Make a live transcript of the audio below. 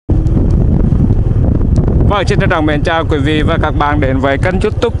Vâng, xin trân trọng mến chào quý vị và các bạn đến với kênh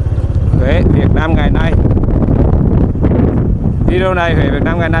YouTube Huế Việt Nam ngày nay. Video này Huế Việt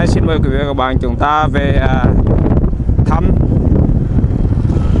Nam ngày nay xin mời quý vị và các bạn chúng ta về thăm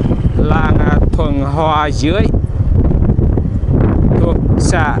làng Thuận Hòa Dưới, thuộc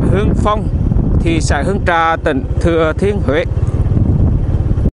xã Hương Phong, thị xã Hương Trà, tỉnh Thừa Thiên Huế.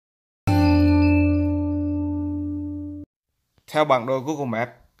 Theo bản đồ Google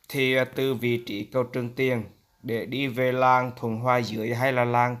Maps thì từ vị trí cầu Trường Tiền để đi về làng Thuận Hòa Dưới hay là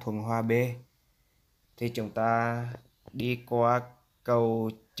làng Thuận Hòa B thì chúng ta đi qua cầu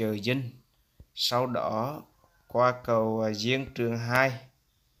Chợ Dinh, sau đó qua cầu Diên Trường 2,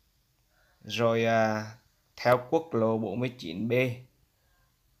 rồi theo quốc lộ 49B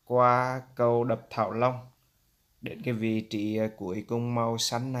qua cầu đập Thảo Long đến cái vị trí cuối cùng màu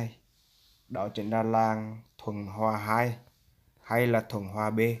xanh này, đó chính là làng Thuận Hòa 2 hay là Thuận Hòa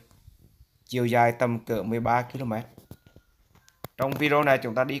B, chiều dài tầm cỡ 13 km. Trong video này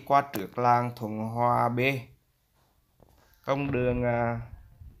chúng ta đi qua trước làng Thuận Hòa B, con đường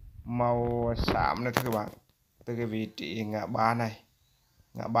màu xám này thưa các bạn, từ cái vị trí ngã ba này,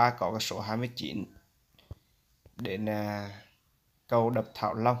 ngã ba có cái số 29 đến cầu đập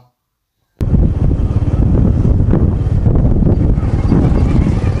Thảo Long.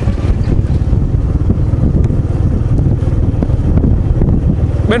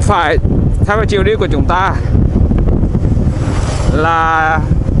 Bên phải theo chiều đi của chúng ta là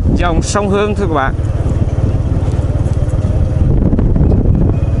dòng sông Hương thưa các bạn.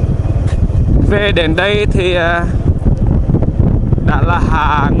 Về đến đây thì đã là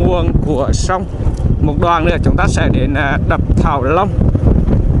hạ nguồn của sông. Một đoạn nữa chúng ta sẽ đến đập Thảo Long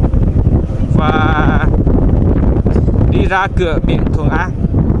và đi ra cửa biển Thuận An.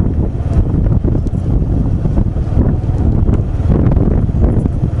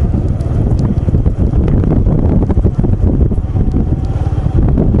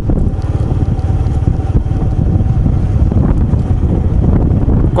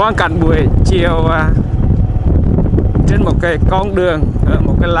 Quang cảnh buổi chiều trên một cái con đường ở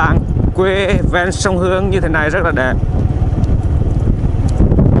một cái làng quê ven sông Hương như thế này rất là đẹp.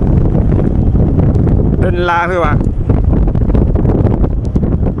 Đình làng các bạn.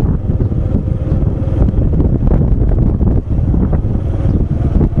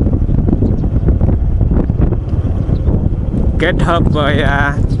 Kết hợp với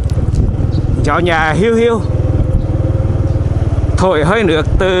gió nhà hiu hiu thổi hơi nước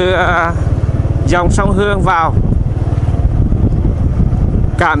từ dòng sông Hương vào,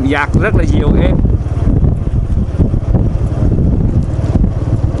 cảm giác rất là dịu êm.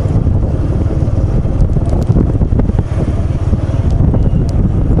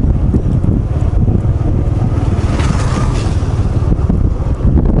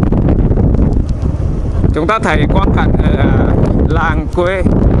 Chúng ta thấy quang cảnh ở làng quê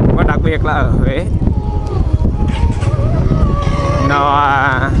và đặc biệt là ở Huế nó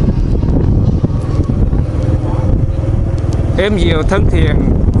êm dịu, thân thiện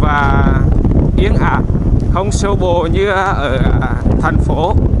và yên ả, không xô bồ như ở thành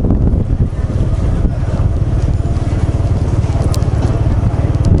phố.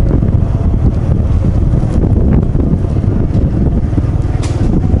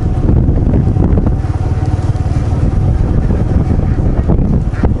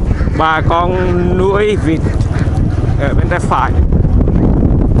 Bà con nuôi vịt ở bên tay phải.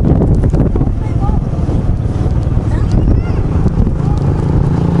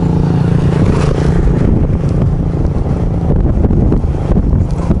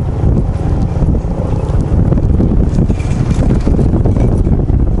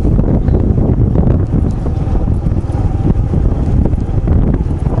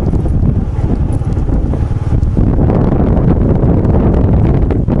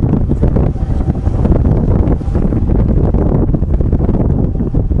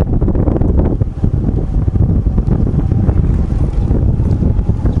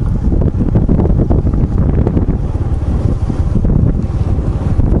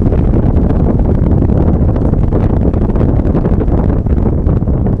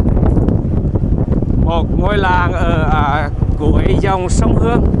 Ngôi làng ở cuối dòng sông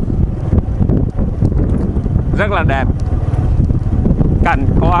Hương rất là đẹp, cảnh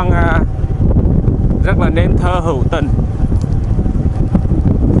quan rất là nên thơ hữu tình.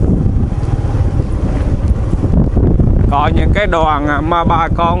 Có những cái đoạn mà bà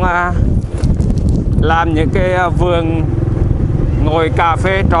con làm những cái vườn ngồi cà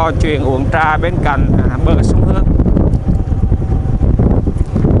phê trò chuyện uống trà bên cạnh bờ sông Hương.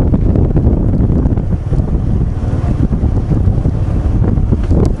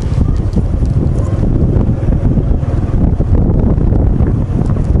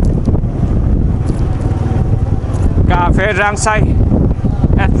 cà phê rang xay,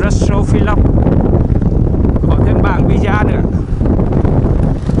 espresso phi long, có thêm bảng pizza nữa.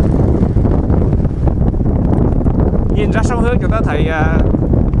 Nhìn ra sông Hương chúng ta thấy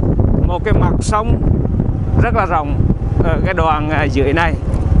một cái mặt sông rất là rộng ở cái đoạn dưới này.